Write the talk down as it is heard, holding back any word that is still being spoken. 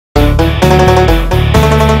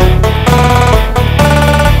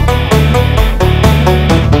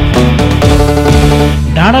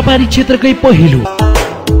डाँडापारी क्षेत्रकै पहिलो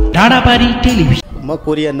डाँडापारी टेलिभिजन। म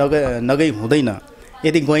कोरिया नगई हुँदैन,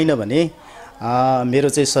 यदि गइनँ भने मेरो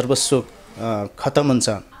चाहिँ सर्वस्व खतम हुन्छ,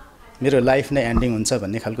 मेरो लाइफ नै एन्डिङ हुन्छ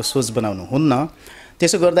भन्ने खालको सोच बनाउनु हुन्न।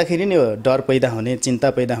 त्यसो गर्दाखेरि नि डर पैदा हुने,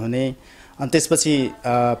 चिन्ता पैदा हुने, अनि त्यसपछि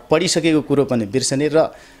पढिसकेको कुरो पनि बिर्सने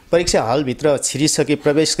र परीक्षा हलभित्र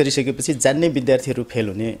प्रवेश गरिसकेपछि जान्ने विद्यार्थीहरू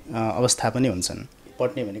फेल हुने अवस्था पनि हुन्छन्।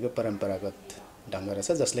 पढ्ने भनेको परम्परागत ढङ्ग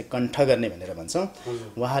रहेछ, जसले कण्ठ गर्ने भनेर भन्छौँ।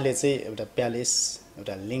 उहाँले चाहिँ एउटा प्यालेस,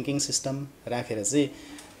 एउटा लिङ्किङ सिस्टम राखेर चाहिँ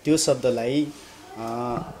त्यो शब्दलाई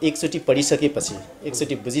एकचोटि पढिसकेपछि,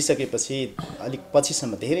 एकचोटि बुझिसकेपछि अलिक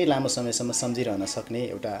पछिसम्म धेरै लामो समयसम्म सम्झिरहन सक्ने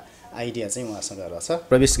एउटा आइडिया चाहिँ उहाँसँग रहेछ।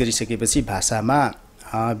 प्रवेश गरिसकेपछि भाषामा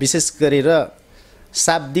विशेष गरेर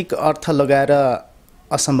शाब्दिक अर्थ लगाएर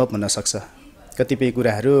असम्भव हुन सक्छ। कतिपय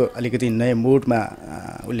कुराहरू अलिकति नयाँ मोडमा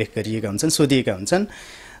उल्लेख गरिएका हुन्छन्, सोधिएका हुन्छन्।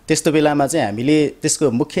 त्यस्तो बेलामा चाहिँ हामीले त्यसको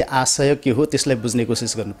मुख्य आशय के हो त्यसलाई बुझ्ने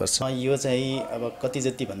कोसिस गर्नुपर्छ। यो चाहिँ अब कति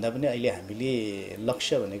जति भन्दा पनि अहिले हामीले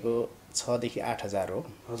लक्ष्य भनेको 6 देखि 8,000 हो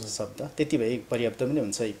शब्द। त्यति भए पर्याप्त पनि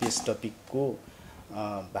हुन्छ EPS टपिकको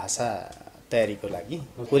भाषा तयारीको लागि।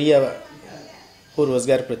 कोरियाको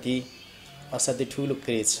रोजगारप्रति असाध्यै ठुलो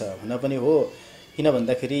क्रेज छ हुन पनि हो। किन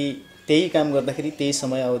भन्दाखेरि त्यही काम गर्दाखेरि, त्यही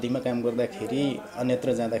समय अवधिमा काम गर्दाखेरि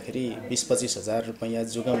अन्यत्र जाँदाखेरि 20-25 हजार रुपैयाँ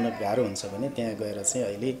जोगाउन गाह्रो हुन्छ भने त्यहाँ गएर चाहिँ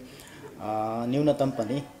अहिले न्यूनतम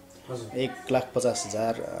पनि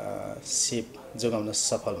 1,50,000 सेप जोगाउन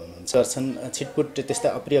सफल हुनुहुन्छ। छिटपुट त्यस्ता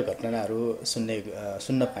अप्रिय घटनाहरू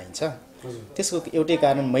सुन्न पाइन्छ। त्यसको एउटै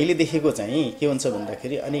कारण मैले देखेको चाहिँ के हुन्छ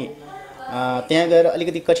भन्दाखेरि अनि त्यहाँ गएर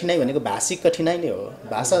अलिकति कठिनाइ भनेको भाषिक कठिनाइ नै हो।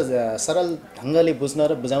 भाषा सरल ढङ्गले बुझ्न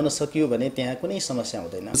र बुझाउन सकियो भने त्यहाँ कुनै समस्या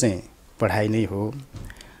हुँदैन। चाहिँ पढाइ नै हो,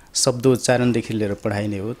 शब्दोच्चारणदेखि लिएर पढाइ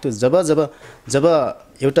नै हो। त्यो जब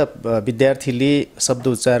एउटा विद्यार्थीले शब्द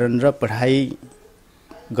उच्चारण र पढाइ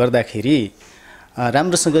गर्दाखेरि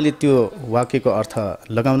राम्रोसँगले त्यो वाक्यको अर्थ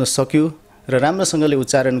लगाउन सक्यो र राम्रोसँगले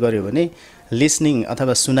उच्चारण गर्यो भने लिसनिङ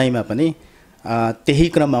अथवा सुनाइमा पनि त्यही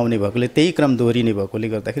क्रम आउने भएकोले, त्यही क्रम दोहोरिने भएकोले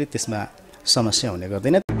गर्दाखेरि त्यसमा समस्या हुने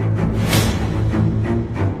गर्दैन।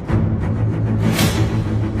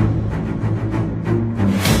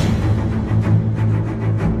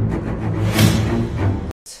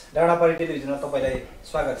 डाँडापारी टेलिभिजनमा तपाईँलाई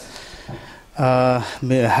स्वागत छ।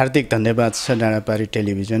 हार्दिक धन्यवाद छ डाँडापारी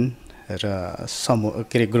टेलिभिजन र समूह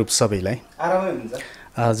ग्रुप सबैलाई। आरामै हुनुहुन्छ?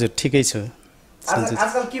 हजुर, ठिकै छु।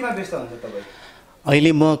 आजकल केमा व्यस्त हुनुहुन्छ तपाईँ?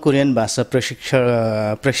 अहिले म कोरियन भाषा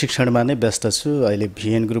प्रशिक्षणमा नै व्यस्त छु। अहिले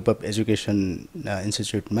VN group of education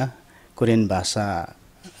इन्स्टिच्युटमा Korean भाषा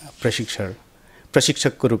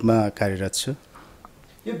प्रशिक्षकको रूपमा कार्यरत छु।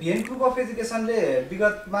 यो VN ग्रुप अफ एजुकेसनले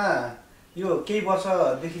विगतमा यो केही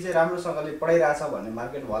वर्षदेखि चाहिँ राम्रोसँगले पढाइरहेछ भन्ने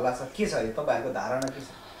मार्केटमा होला छ, के छ तपाईँहरूको धारणा के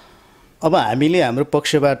छ? अब हामीले हाम्रो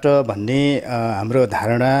पक्षबाट भन्ने हाम्रो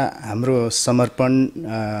धारणा, हाम्रो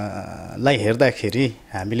समर्पणलाई हेर्दाखेरि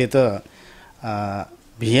हामीले त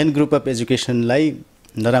VN ग्रुप अफ एजुकेसनलाई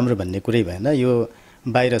नराम्रो भन्ने कुरै भएन। यो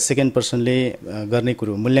बाहिर सेकेन्ड पर्सनले गर्ने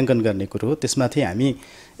कुरो, मूल्याङ्कन गर्ने कुरो हो। त्यसमाथि हामी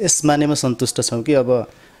यस मानेमा सन्तुष्ट छौँ कि अब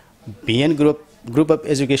VN ग्रुप अफ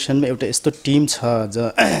एजुकेसनमा एउटा यस्तो टिम छ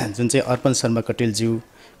जुन चाहिँ अर्पण शर्मा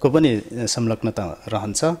कटेलज्यूको पनि संलग्नता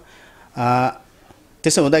रहन्छ।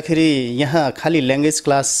 त्यसो हुँदाखेरि यहाँ खालि ल्याङ्ग्वेज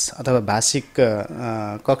क्लास अथवा भाषिक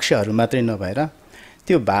कक्षाहरू मात्रै नभएर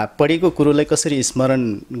त्यो पढेको कुरोलाई कसरी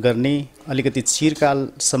स्मरण गर्ने, अलिकति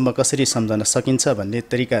चिरकालसम्म कसरी सम्झन सकिन्छ भन्ने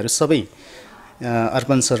तरिकाहरू सबै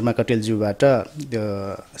अर्पण शर्मा कटेलज्यूबाट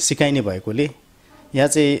सिकाइने भएकोले यहाँ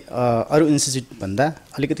चाहिँ अरू इन्स्टिच्युटभन्दा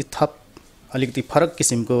अलिकति फरक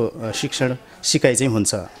किसिमको सिकाइ चाहिँ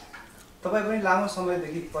हुन्छ। तपाईँ पनि लामो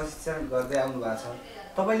समयदेखि प्रशिक्षण गर्दै आउनु भएको छ।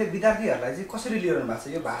 तपाईँले विद्यार्थीहरूलाई चाहिँ कसरी लिइरहनु भएको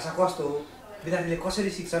छ? यो भाषा कस्तो हो, विद्यार्थीले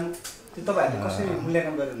कसरी सिक्छन्, त्यो तपाईँहरूले कसरी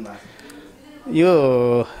मूल्याङ्कन गरिरहनु भएको छ? यो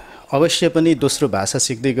अवश्य पनि दोस्रो भाषा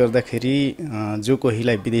सिक्दै गर्दाखेरि जो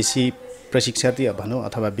कोहीलाई विदेशी प्रशिक्षार्थी भनौँ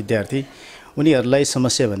अथवा विद्यार्थी, उनीहरूलाई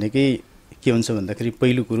समस्या भनेकै के हुन्छ भन्दाखेरि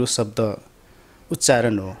पहिलो कुरो शब्द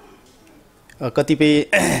उच्चारण हो। कतिपय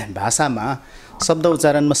भाषामा शब्द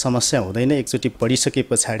उच्चारणमा समस्या हुँदैन। एकचोटि पढिसके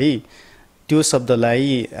पछाडि त्यो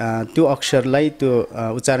शब्दलाई, त्यो अक्षरलाई त्यो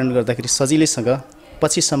उच्चारण गर्दाखेरि सजिलैसँग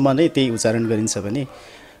पछिसम्म नै त्यही उच्चारण गरिन्छ भने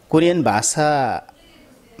कोरियन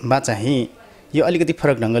भाषामा चाहिँ यो अलिकति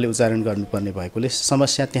फरक ढङ्गले उच्चारण गर्नुपर्ने भएकोले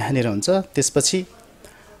समस्या त्यहाँनिर हुन्छ। त्यसपछि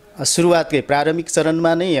सुरुवातकै प्रारम्भिक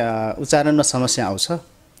चरणमा नै उच्चारणमा समस्या आउँछ।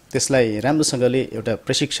 त्यसलाई राम्रोसँगले एउटा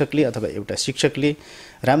प्रशिक्षकले अथवा एउटा शिक्षकले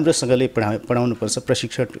राम्रोसँगले पढाउनुपर्छ,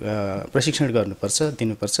 प्रशिक्षण गर्नुपर्छ,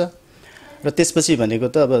 दिनुपर्छ। र त्यसपछि भनेको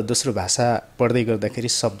त अब दोस्रो भाषा पढ्दै गर्दाखेरि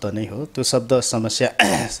शब्द नै हो। त्यो शब्द समस्या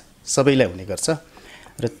सबैलाई हुने गर्छ।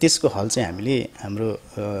 र त्यसको हल चाहिँ हामीले हाम्रो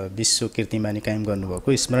विश्व कीर्तिमानी कायम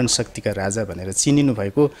गर्नुभएको स्मरण शक्तिका राजा भनेर चिनिनु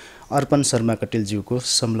भएको अर्पण शर्मा कटेलज्यूको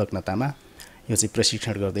संलग्नतामा यो चाहिँ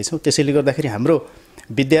प्रशिक्षण गर्दैछौँ। त्यसैले गर्दाखेरि हाम्रो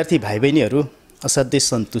विद्यार्थी भाइ बहिनीहरू असाध्यै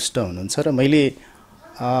सन्तुष्ट हुनुहुन्छ र मैले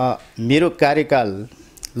मेरो कार्यकाल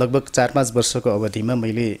लगभग 4-5 वर्षको अवधिमा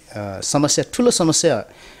मैले ठुलो समस्या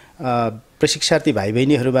प्रशिक्षार्थी भाइ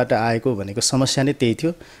बहिनीहरूबाट आएको भनेको समस्या नै त्यही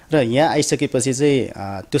थियो र यहाँ आइसकेपछि चाहिँ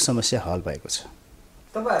त्यो समस्या हल भएको छ।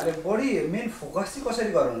 तपाईहरुले बढी मेन फोकस चाहिँ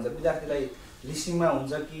कसरी गर्नुहुन्छ? विद्यार्थीलाई लिसनिङमा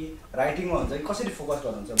हुन्छ कि राइटिङमा हुन्छ कि कसरी फोकस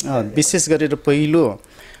गर्नुहुन्छ? विशेष गरेर पहिलो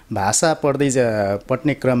भाषा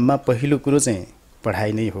पढ्ने क्रममा पहिलो कुरो चाहिँ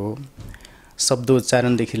पढाइ नै हो।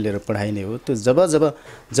 शब्दोच्चारणदेखि लिएर पढाइ नै हो। त्यो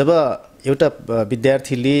जब एउटा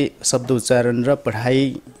विद्यार्थीले शब्दोच्चारण र पढाइ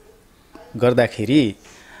गर्दाखेरि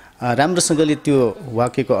राम्रोसँगले त्यो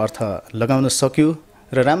वाक्यको अर्थ लगाउन सक्यो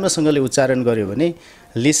र राम्रोसँगले उच्चारण गर्यो भने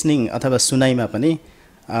लिसनिङ अथवा सुनाइमा पनि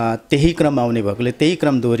त्यही क्रम आउने भएकोले त्यही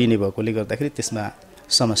क्रम दोहोरिने भएकोले गर्दाखेरि त्यसमा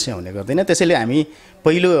समस्या हुने गर्दैन। त्यसैले हामी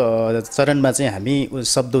पहिलो चरणमा चाहिँ हामी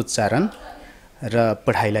शब्दोच्चारण र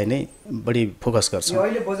पढाइलाई नै बढी फोकस गर्छौँ।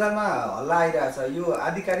 अहिले बजारमा हल्ला आइरहेछ, यो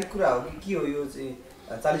आधिकारिक कुरा हो कि के हो? यो चाहिँ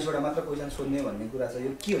 40 वटा मात्र क्वेशन सोध्ने भन्ने कुरा छ, यो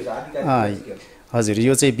के हो? आधिकारिक? हजुर,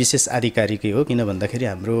 यो चाहिँ विशेष आधिकारिकै हो। किन भन्दाखेरि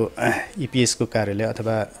हाम्रो EPS को कार्यालय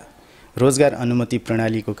अथवा रोजगार अनुमति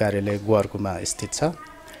प्रणालीको कार्यालय ग्वारकोमा स्थित छ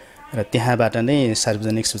र त्यहाँबाट नै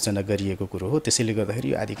सार्वजनिक सूचना गरिएको कुरो हो। त्यसैले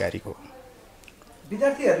गर्दाखेरि यो आधिकारिक हो।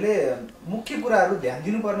 विद्यार्थीहरूले मुख्य कुराहरू ध्यान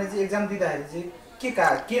दिनुपर्ने चाहिँ एक्जाम दिँदाखेरि चाहिँ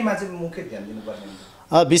केमा चाहिँ मुख्य ध्यान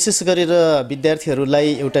दिनुपर्ने? विशेष गरेर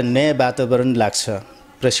विद्यार्थीहरूलाई एउटा नयाँ वातावरण लाग्छ।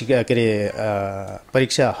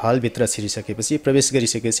 परीक्षा हलभित्र छिरिसकेपछि प्रवेश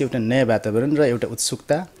गरिसकेपछि एउटा नयाँ वातावरण र एउटा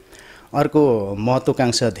उत्सुकता, अर्को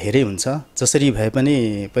महत्त्वाकांक्षा धेरै हुन्छ। जसरी भए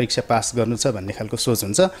पनि परीक्षा पास गर्नु छ भन्ने खालको सोच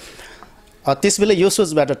हुन्छ। त्यसबेला यो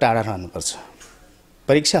सोचबाट टाढा रहनुपर्छ।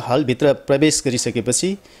 परीक्षा हलभित्र प्रवेश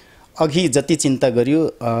गरिसकेपछि अघि जति चिन्ता गरियो,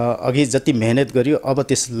 अघि जति मेहनत गरियो, अब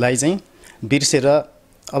त्यसलाई चाहिँ बिर्सेर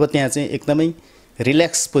अब त्यहाँ चाहिँ एकदमै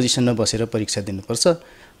रिल्याक्स पोजिसनमा बसेर परीक्षा दिनुपर्छ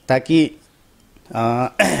ताकि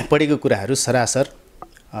पढेको कुराहरू सरासर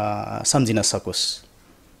सम्झिन सकोस्।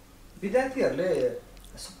 विद्यार्थीहरूले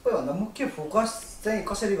सबैभन्दा मुख्य फोकस चाहिँ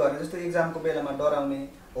कसरी गर्ने? जस्तो एक्जामको बेलामा डराउने,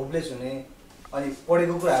 होपलेस हुने, अनि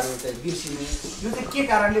पढेको कुराहरू चाहिँ बिर्सिने, यो चाहिँ के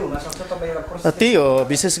कारणले हुन सक्छ? तपाईहरुको प्रश्न त्यही हो।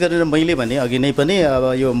 विशेष गरेर मैले भने अघि नै पनि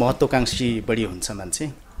अब यो महत्त्वाकांक्षी बढी हुन्छ मान्छे।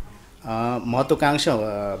 महत्त्वाकांक्षा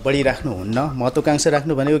बढी राख्नुहुन्न। महत्त्वाकांक्षा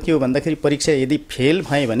राख्नु भनेको के हो भन्दाखेरि परीक्षा यदि फेल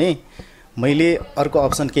भएँ भने मैले अर्को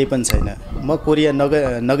अप्सन केही पनि छैन, म कोरिया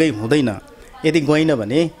नगई हुँदैन। यदि गइनँ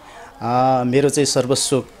भने मेरो चाहिँ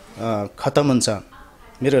सर्वस्व खतम हुन्छ,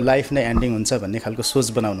 मेरो लाइफ नै एन्डिङ हुन्छ भन्ने खालको सोच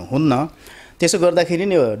बनाउनु हुन्न। त्यसो गर्दाखेरि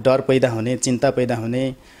नि डर पैदा हुने, चिन्ता पैदा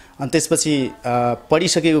हुने, अनि त्यसपछि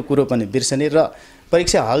पढिसकेको कुरो पनि बिर्सने र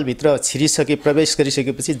परीक्षा हलभित्र प्रवेश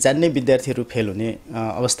गरिसकेपछि जान्ने विद्यार्थीहरू फेल हुने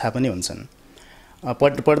अवस्था पनि हुन्छन्।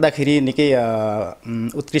 पढ्दाखेरि निकै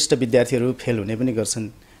उत्कृष्ट विद्यार्थीहरू फेल हुने पनि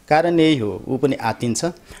गर्छन्। कारण यही हो, ऊ पनि आत्तिन्छ।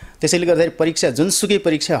 त्यसैले गर्दाखेरि परीक्षा जुनसुकै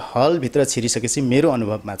परीक्षा हलभित्र छिरिसकेपछि मेरो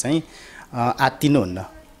अनुभवमा चाहिँ आत्तिनुहुन्न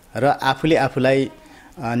र आफूले आफूलाई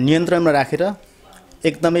नियन्त्रणमा राखेर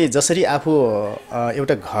एकदमै जसरी आफू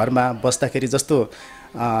एउटा घरमा बस्दाखेरि जस्तो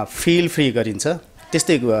फिल फ्री गरिन्छ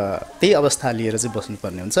त्यही अवस्था लिएर चाहिँ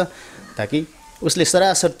बस्नुपर्ने हुन्छ ताकि उसले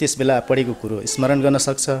सरासर त्यसबेला पढेको कुरो स्मरण गर्न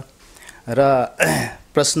सक्छ र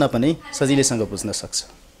प्रश्न पनि सजिलैसँग बुझ्न सक्छ।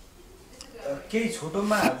 केही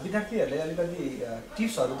छोटोमा विद्यार्थीहरूले अलिकति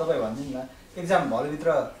टिप्सहरू तपाईँ भनिदिनु न। एक्जाम हलभित्र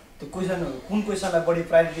त्यो कुन क्वेसनलाई बढी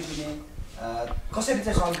प्रायोरिटी दिने, कसरी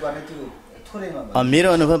चाहिँ सल्भ गर्ने, त्यो थोरैमा? मेरो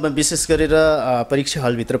अनुभवमा विशेष गरेर परीक्षा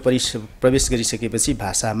हलभित्र प्रवेश गरिसकेपछि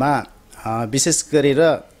भाषामा विशेष गरेर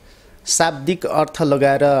शाब्दिक अर्थ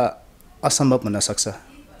लगाएर असम्भव हुन सक्छ।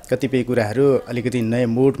 कतिपय कुराहरू अलिकति नयाँ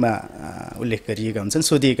मोडमा उल्लेख गरिएका हुन्छन्,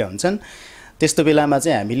 सोधिएका हुन्छन्। त्यस्तो बेलामा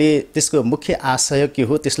चाहिँ हामीले त्यसको मुख्य आशय के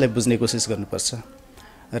हो त्यसलाई बुझ्ने कोसिस गर्नुपर्छ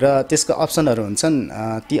र त्यसको अप्सनहरू हुन्छन्।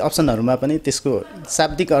 ती अप्सनहरूमा पनि त्यसको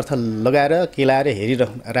शाब्दिक अर्थ लगाएर केलाएर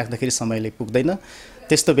हेरिराख्दाखेरि समयले पुग्दैन।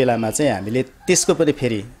 त्यस्तो बेलामा चाहिँ हामीले त्यसको पनि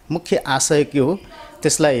फेरि मुख्य आशय के हो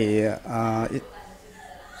त्यसलाई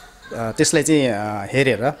चाहिँ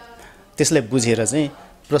हेरेर त्यसलाई बुझेर चाहिँ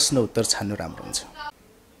प्रश्न उत्तर छान्नु राम्रो हुन्छ।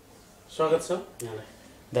 स्वागत छ यहाँलाई।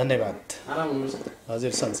 धन्यवाद। आराम हुनुहुन्छ?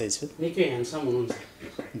 हजुर सन्चै छु। निकै ह्यान्डसम हुनुहुन्छ।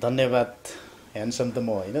 धन्यवाद। ह्यान्डसम त म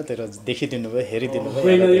होइन, तर देखिदिनु भयो, हेरिदिनु भयो।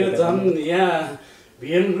 होइन, यो झन् यहाँ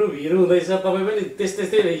भिएम ग्रुप हिरो हुँदैछ, तपाईँ पनि त्यस्तै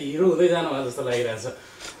हिरो हुँदै जानु भयो जस्तो लागिरहेछ।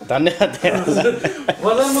 धन्यवाद।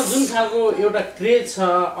 बजारमा जुन खालको एउटा क्रेज छ,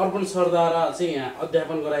 अर्पण सरद्वारा चाहिँ यहाँ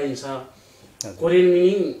अध्यापन गराइन्छ, कोरियन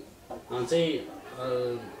मिनिङ चाहिँ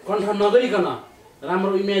कण्ठ नगरिकन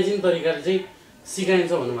राम्रो इमेजिन तरिकाले चाहिँ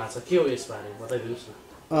सिकाइन्छ भन्नुभएको छ, के हो यसबारे बताइदिनुहोस् न।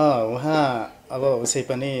 उहाँ अब उसै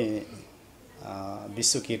पनि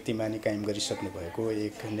विश्व कीर्तिमानी कायम गरिसक्नु भएको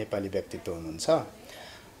एक नेपाली व्यक्तित्व हुनुहुन्छ।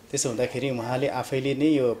 त्यसो हुँदाखेरि उहाँले आफैले नै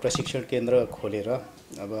यो प्रशिक्षण केन्द्र खोलेर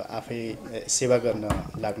अब आफै सेवा गर्न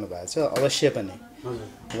लाग्नु भएको छ। अवश्य पनि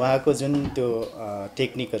उहाँको जुन त्यो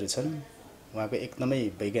टेक्निकहरू छन् उहाँको एकदमै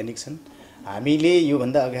वैज्ञानिक छन्। हामीले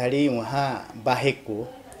योभन्दा अगाडि उहाँ बाहेकको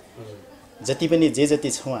जति पनि जति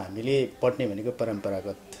छौँ हामीले पढ्ने भनेको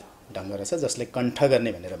परम्परागत ढङ्ग रहेछ, जसले कण्ठ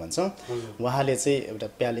गर्ने भनेर भन्छौँ। उहाँले चाहिँ एउटा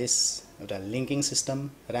प्यालेस, एउटा लिङ्किङ सिस्टम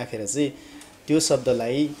राखेर चाहिँ त्यो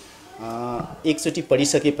शब्दलाई एकचोटि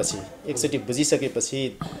पढिसकेपछि, एकचोटि बुझिसकेपछि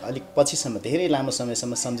अलिक पछिसम्म धेरै लामो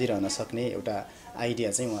समयसम्म सम्झिरहन सक्ने एउटा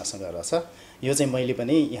आइडिया चाहिँ उहाँसँग रहेछ। यो चाहिँ मैले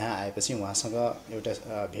पनि यहाँ आएपछि उहाँसँग एउटा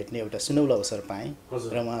भेट्ने एउटा सुनौलो अवसर पाएँ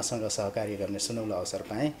र उहाँसँग सहकार्य गर्ने सुनौलो अवसर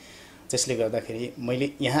पाएँ, जसले गर्दाखेरि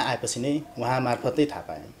मैले यहाँ आएपछि नै उहाँ मार्फतै थाहा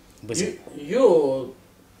पाएँ, बुझेँ। यो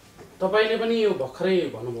तपाईँले पनि यो भर्खरै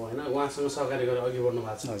भन्नुभयो होइन, उहाँसँग सहकार्य गरेर अघि बढ्नु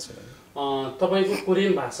भएको छ। तपाईँको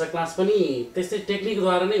कोरियन भाषा क्लास पनि त्यस्तै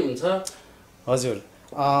टेक्निकद्वारा नै हुन्छ? हजुर,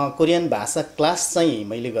 कोरियन भाषा क्लास चाहिँ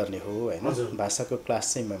मैले गर्ने हो होइन, भाषाको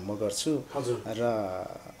क्लास चाहिँ म गर्छु। र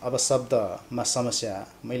अब शब्दमा समस्या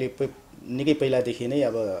मैले निकै पहिलादेखि नै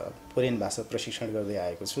अब कोरियन भाषा प्रशिक्षण गर्दै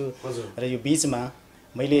आएको छु। र यो बिचमा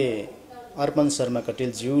मैले अर्पण शर्मा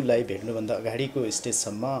कटेलज्यूलाई भेट्नुभन्दा अगाडिको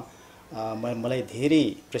स्टेजसम्म मलाई धेरै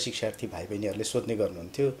प्रशिक्षार्थी भाइ बहिनीहरूले सोध्ने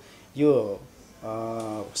गर्नुहुन्थ्यो, यो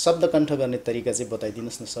शब्द कण्ठ गर्ने तरिका चाहिँ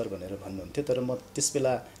बताइदिनुहोस् न सर भनेर भन्नुहुन्थ्यो। तर म त्यस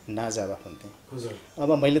बेला नाजवाफ हुन्थेँ। अब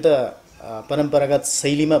मैले त परम्परागत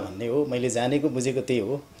शैलीमा भन्ने हो, मैले जानेको बुझेको त्यही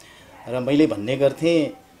हो र मैले भन्ने गर्थेँ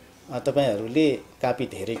तपाईँहरूले कापी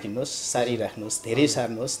धेरै किन्नुहोस्, सारी राख्नुहोस्, धेरै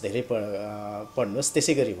सार्नुहोस्, धेरै पढ्नुहोस्,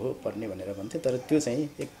 त्यसै गरी हो पढ्ने भनेर भन्थेँ। तर त्यो चाहिँ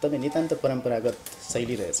एकदमै नितान्त परम्परागत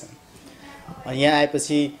शैली रहेछ। यहाँ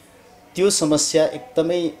आएपछि त्यो समस्या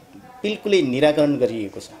एकदमै बिल्कुलै निराकरण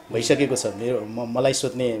गरिएको छ, भइसकेको छ। मलाई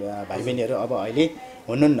सोध्ने भाइ बहिनीहरू अब अहिले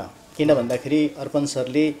हुनुहुन्न, किन भन्दाखेरि अर्पण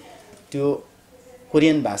सरले त्यो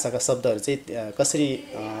कोरियन भाषाका शब्दहरू चाहिँ कसरी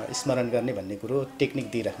स्मरण गर्ने भन्ने कुरो टेक्निक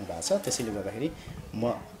दिइराख्नु भएको छ। त्यसैले गर्दाखेरि म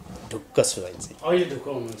ढुक्क छु अहिले ढुक्क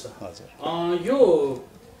हुनुहुन्छ। हजुर, यो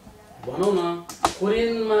भनौँ न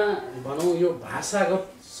कोरियनमा भनौँ यो भाषागत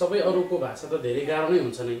सबै अरूको भाषा त धेरै गाह्रो नै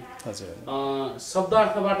हुन्छ नै। हजुर,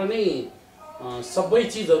 शब्दार्थबाट नै सबै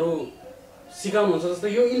चिजहरू सिकाउनुहुन्छ। जस्तै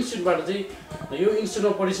यो इन्स्टिट्युटबाट चाहिँ यो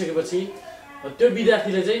इन्स्टिट्युटमा पढिसकेपछि त्यो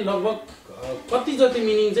विद्यार्थीले चाहिँ लगभग कति जति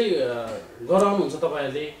मिनिङ चाहिँ गराउनुहुन्छ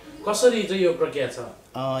तपाईँहरूले, कसरी चाहिँ यो प्रक्रिया छ?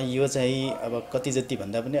 यो चाहिँ अब कति जति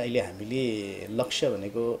भन्दा पनि अहिले हामीले लक्ष्य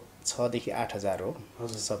भनेको 6,000 देखि 8,000 हो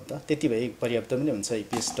शब्द। त्यति भए पर्याप्त पनि हुन्छ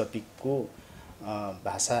EPS टपिकको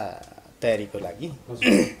भाषा तयारीको लागि।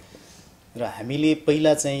 र हामीले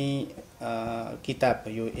पहिला चाहिँ किताब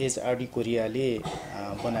यो HRD कोरियाले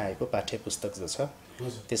बनाएको पाठ्य पुस्तक जो छ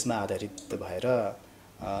त्यसमा आधारित भएर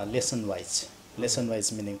लेसन वाइज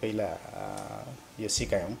मिनिङ पहिला यो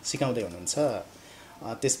सिकाउँदै हुनुहुन्छ।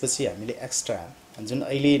 त्यसपछि हामीले एक्स्ट्रा जुन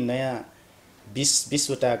अहिले नयाँ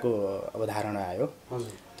 20वटाको अवधारणा आयो,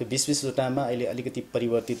 त्यो 20वटामा अहिले अलिकति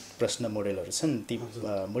परिवर्तित प्रश्न मोडेलहरू छन्। ती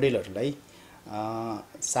मोडेलहरूलाई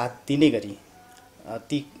साथ दिने गरी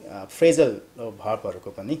ती फ्रेजल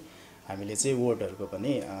भर्बहरूको पनि हामीले चाहिँ वर्डहरूको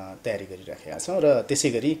पनि तयारी गरिराखेका छौँ। र त्यसै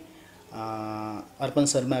गरी अर्पण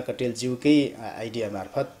शर्मा कटेलज्यूकै आइडिया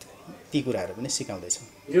मार्फत ती कुराहरू पनि सिकाउँदैछौँ।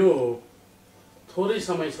 यो थोरै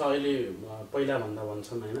समय छ अहिले, पहिला भन्दा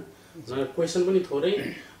भन्छन् होइन, क्वेसन पनि थोरै,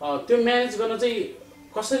 त्यो म्यानेज गर्न चाहिँ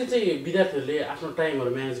कसरी चाहिँ विद्यार्थीहरूले आफ्नो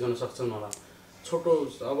टाइमहरू म्यानेज गर्न सक्छन् होला? छोटो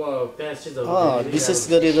अब प्यासेजहरू विशेष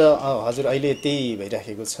गरेर हजुर अहिले त्यही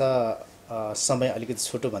भइराखेको छ। समय अलिकति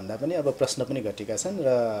छोटो भन्दा पनि अब प्रश्न पनि घटेका छन्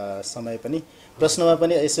र समय पनि प्रश्नमा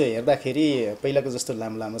पनि यसो हेर्दाखेरि पहिलाको जस्तो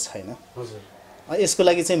लामो छैन। यसको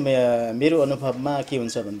लागि चाहिँ मेरो अनुभवमा के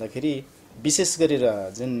हुन्छ भन्दाखेरि विशेष गरेर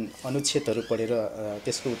जुन अनुच्छेदहरू पढेर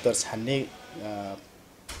त्यसको उत्तर छान्ने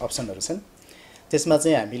अप्सनहरू छन् त्यसमा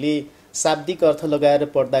चाहिँ हामीले शाब्दिक अर्थ लगाएर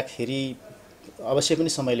पढ्दाखेरि अवश्य पनि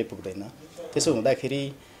समयले पुग्दैन। त्यसो हुँदाखेरि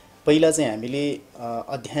पहिला चाहिँ हामीले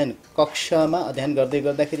कक्षामा अध्ययन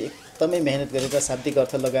गर्दाखेरि एकदमै मेहनत गरेर शाब्दिक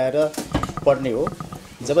अर्थ लगाएर पढ्ने हो।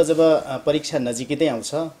 जब परीक्षा नजिकै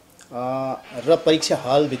आउँछ र परीक्षा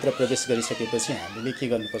हलभित्र प्रवेश गरिसकेपछि हामीले के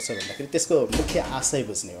गर्नुपर्छ भन्दाखेरि त्यसको मुख्य आशय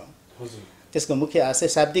बुझ्ने हो। त्यसको मुख्य आशय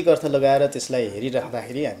शाब्दिक अर्थ लगाएर त्यसलाई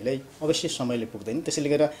हेरिराख्दाखेरि हामीलाई अवश्य समयले पुग्दैन। त्यसैले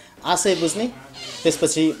गर्दा आशय बुझ्ने,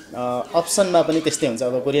 त्यसपछि अप्सनमा पनि त्यस्तै हुन्छ।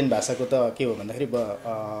 अब कोरियन भाषाको त के हो भन्दाखेरि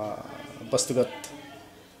वस्तुगत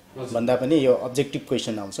भन्दा पनि यो अब्जेक्टिभ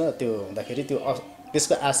क्वेसन आउँछ। त्यो हुँदाखेरि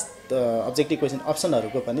त्यसको अब्जेक्टिभ क्वेसन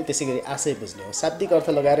अप्सनहरूको पनि त्यसै गरी आशय बुझ्ने हो। शाब्दिक अर्थ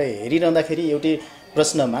लगाएर हेरिरहँदाखेरि एउटै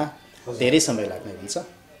प्रश्नमा धेरै समय लाग्ने हुन्छ।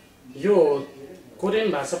 यो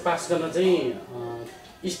कोरियन भाषा पास गर्न चाहिँ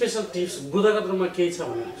स्पेसल टिप्स बुदागत रूपमा केही छ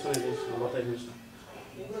भने बताइदिनुहोस् न।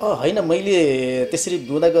 होइन, मैले त्यसरी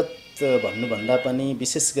बुदागत भन्नुभन्दा पनि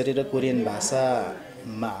विशेष गरेर कोरियन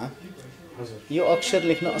भाषामा यो अक्षर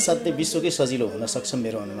लेख्न असाध्यै विश्वकै सजिलो हुन सक्छ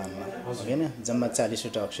मेरो अनुमानमा, होइन? जम्मा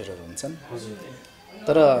 40वटा अक्षरहरू हुन्छन्,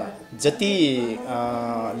 तर जति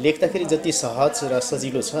लेख्दाखेरि जति सहज र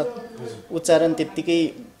सजिलो छ उच्चारण त्यत्तिकै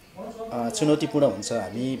चुनौतीपूर्ण हुन्छ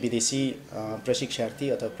हामी विदेशी प्रशिक्षार्थी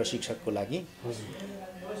अथवा प्रशिक्षकको लागि।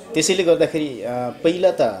 त्यसैले गर्दाखेरि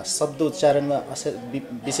पहिला त शब्द उच्चारणमा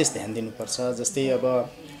विशेष ध्यान दिनुपर्छ। जस्तै अब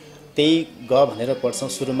त्यही ग भनेर पढ्छौँ,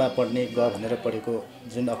 सुरुमा पढ्ने ग भनेर पढेको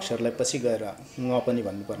जुन अक्षरलाई पछि गएर ङ पनि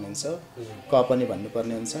भन्नुपर्ने हुन्छ, क पनि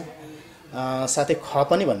भन्नुपर्ने हुन्छ, साथै ख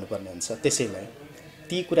पनि भन्नुपर्ने हुन्छ। त्यसैलाई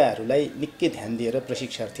ती कुराहरूलाई निकै ध्यान दिएर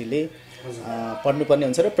प्रशिक्षार्थीले पढ्नुपर्ने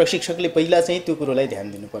हुन्छ र प्रशिक्षकले पहिला चाहिँ त्यो कुरोलाई ध्यान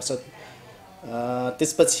दिनुपर्छ।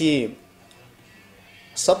 त्यसपछि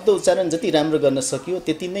शब्द उच्चारण जति राम्रो गर्न सकियो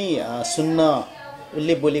त्यति नै सुन्न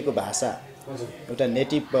उसले बोलेको भाषा, एउटा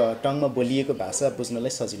नेटिभ टङमा बोलिएको भाषा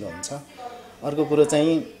बुझ्नलाई सजिलो हुन्छ। अर्को कुरो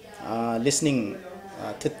चाहिँ लिसनिङ,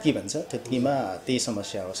 थुत्की भन्छ, थुत्कीमा त्यही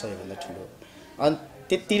समस्या हो सबैभन्दा ठुलो। अनि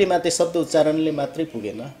त्यतिले मात्रै शब्द उच्चारणले मात्रै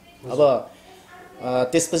पुगेन। अब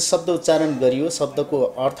त्यसपछि शब्द उच्चारण गरियो, शब्दको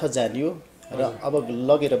अर्थ जानियो र अब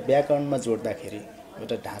लगेर व्याकरणमा जोड्दाखेरि,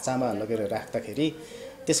 एउटा ढाँचामा लगेर राख्दाखेरि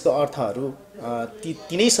त्यसको अर्थहरू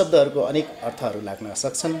तिनै शब्दहरूको अनेक अर्थहरू लाग्न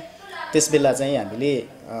सक्छन्। त्यसबेला चाहिँ हामीले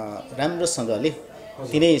राम्रोसँगले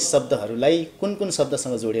तिनै शब्दहरूलाई कुन कुन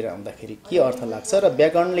शब्दसँग जोडेर आउँदाखेरि के अर्थ लाग्छ र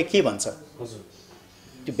व्याकरणले के भन्छ,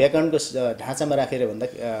 त्यो व्याकरणको ढाँचामा राखेर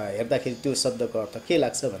हेर्दाखेरि त्यो शब्दको अर्थ के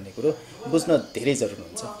लाग्छ भन्ने कुरो बुझ्न धेरै जरुरी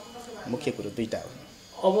हुन्छ। मुख्य कुरो दुईटा हो।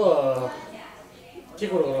 अब के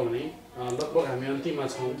कुरो गरौँ भने लगभग हामी अन्तिममा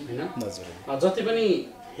छौँ, होइन? हजुर, जति पनि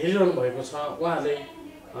हेरिरहनु भएको छ उहाँहरूले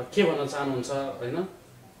के भन्न चाहनुहुन्छ, होइन?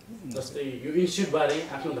 जस्तै यो इन्स्टिट्युटबारे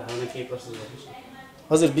आफ्नो धारणा केही प्रस्तुत गर्नुहोस्।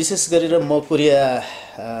 हजुर, विशेष गरेर म कोरिया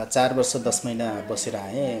 4 वर्ष 10 महिना बसेर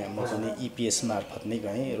आएँ। म पनि EPS मार्फत नै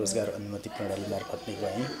गएँ, रोजगार अनुमति प्रणाली मार्फत नै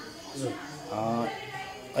गएँ।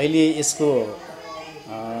 अहिले यसको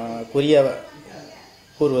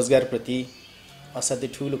कोरियाको रोजगारप्रति असाध्यै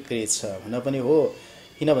ठुलो क्रेज छ हुन पनि हो।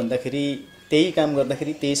 किन भन्दाखेरि त्यही काम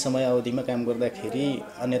गर्दाखेरि, त्यही समय अवधिमा काम गर्दाखेरि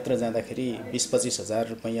अन्यत्र जाँदाखेरि 20-25 हजार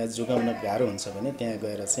रुपैयाँ जोगाउन गाह्रो हुन्छ भने त्यहाँ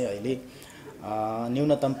गएर चाहिँ अहिले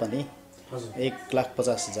न्यूनतम पनि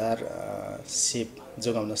 1,50,000 सेप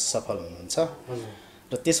जोगाउन सफल हुनुहुन्छ।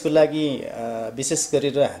 र त्यसको लागि विशेष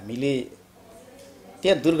गरेर हामीले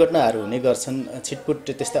त्यहाँ दुर्घटनाहरू हुने गर्छन्, छिटपुट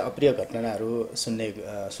त्यस्ता अप्रिय घटनाहरू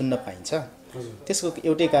सुन्न पाइन्छ। त्यसको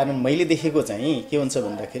एउटै कारण मैले देखेको चाहिँ के हुन्छ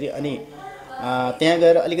भन्दाखेरि, अनि त्यहाँ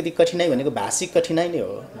गएर अलिकति कठिनाइ भनेको भाषिक कठिनाइ नै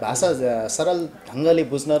हो। भाषा सरल ढङ्गले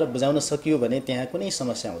बुझ्न र बुझाउन सकियो भने त्यहाँ कुनै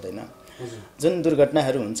समस्या हुँदैन। जुन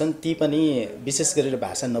दुर्घटनाहरू हुन्छन् ती पनि विशेष गरेर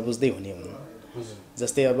भाषा नबुझ्दै हुने हुन्।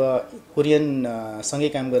 जस्तै अब कोरियनसँगै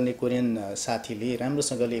काम गर्ने कोरियन साथीले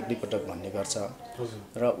राम्रोसँगले 1-2 पटक भन्ने गर्छ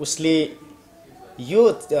र उसले यो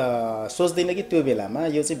सोच्दैन कि त्यो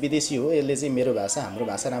बेलामा यो चाहिँ विदेशी हो, यसले चाहिँ मेरो भाषा, हाम्रो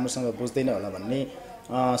भाषा राम्रोसँग बुझ्दैन होला भन्ने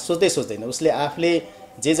सोच्दैन। उसले आफूले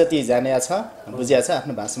जे जति जानेको छ, बुझिया छ,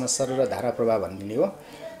 आफ्नो भाषामा सरल र धारा प्रवाह भनिदिने हो।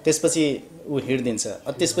 त्यसपछि ऊ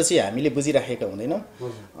हिँड्दिन्छ। त्यसपछि हामीले बुझिराखेका हुँदैनौँ।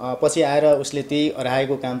 पछि आएर उसले त्यही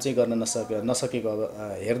अराएको काम चाहिँ गर्न नसकेको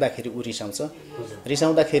हेर्दाखेरि ऊ रिसाउँछ।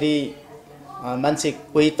 रिसाउँदाखेरि मान्छे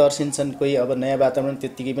कोही तर्सिन्छन्, कोही अब नयाँ वातावरण,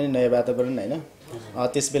 त्यत्तिकै पनि नयाँ वातावरण, होइन?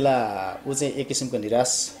 त्यसबेला ऊ चाहिँ एक किसिमको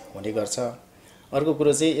निराश हुने गर्छ। अर्को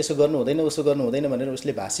कुरो चाहिँ यसो गर्नु हुँदैन, उसो गर्नु हुँदैन भनेर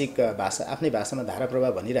उसले भाषा आफ्नै भाषामा धारा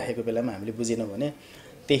प्रवाह भनिराखेको बेलामा हामीले बुझेनौँ भने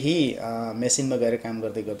त्यही मेसिनमा गएर काम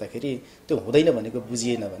गर्दाखेरि त्यो हुँदैन भनेको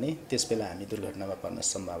बुझिएन भने त्यसबेला हामी दुर्घटनामा पर्न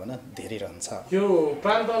सम्भावना धेरै रहन्छ। यो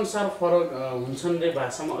प्रान्तअनुसार फरक हुन्छन् रे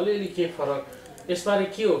भाषामा, अलिअलि के फरक, यसबारे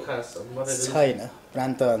के हो खास बताइदिनु? छैन,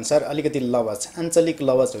 प्रान्तअनुसार अलिकति लवज, आञ्चलिक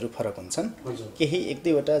लवजहरू फरक हुन्छन्। केही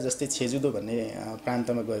 1-2वटा, जस्तै छेजुदो भन्ने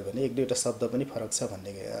प्रान्तमा गयो भने 1-2वटा शब्द पनि फरक छ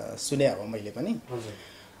भन्ने सुने हो मैले पनि।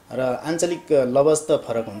 र आञ्चलिक लवज त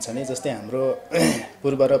फरक हुन्छ नै। जस्तै हाम्रो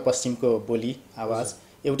पूर्व र पश्चिमको बोली आवाज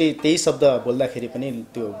एउटै, त्यही शब्द बोल्दाखेरि पनि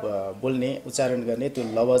त्यो बोल्ने उच्चारण गर्ने त्यो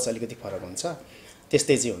लवज अलिकति फरक हुन्छ।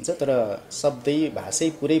 त्यस्तै चाहिँ हुन्छ, तर शब्दै भाषै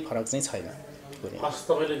पुरै फरक चाहिँ छैन।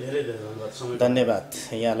 धन्यवाद,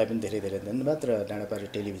 यहाँलाई पनि धेरै धेरै धन्यवाद र डाँडापारी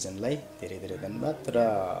टेलिभिजनलाई धेरै धेरै धन्यवाद र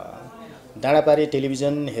डाँडापारी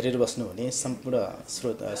टेलिभिजन हेरेर बस्नुहुने सम्पूर्ण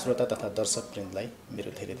श्रोता तथा दर्शकवृन्दलाई मेरो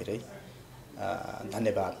धेरै धेरै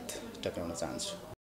धन्यवाद टक्राउन चाहन्छु।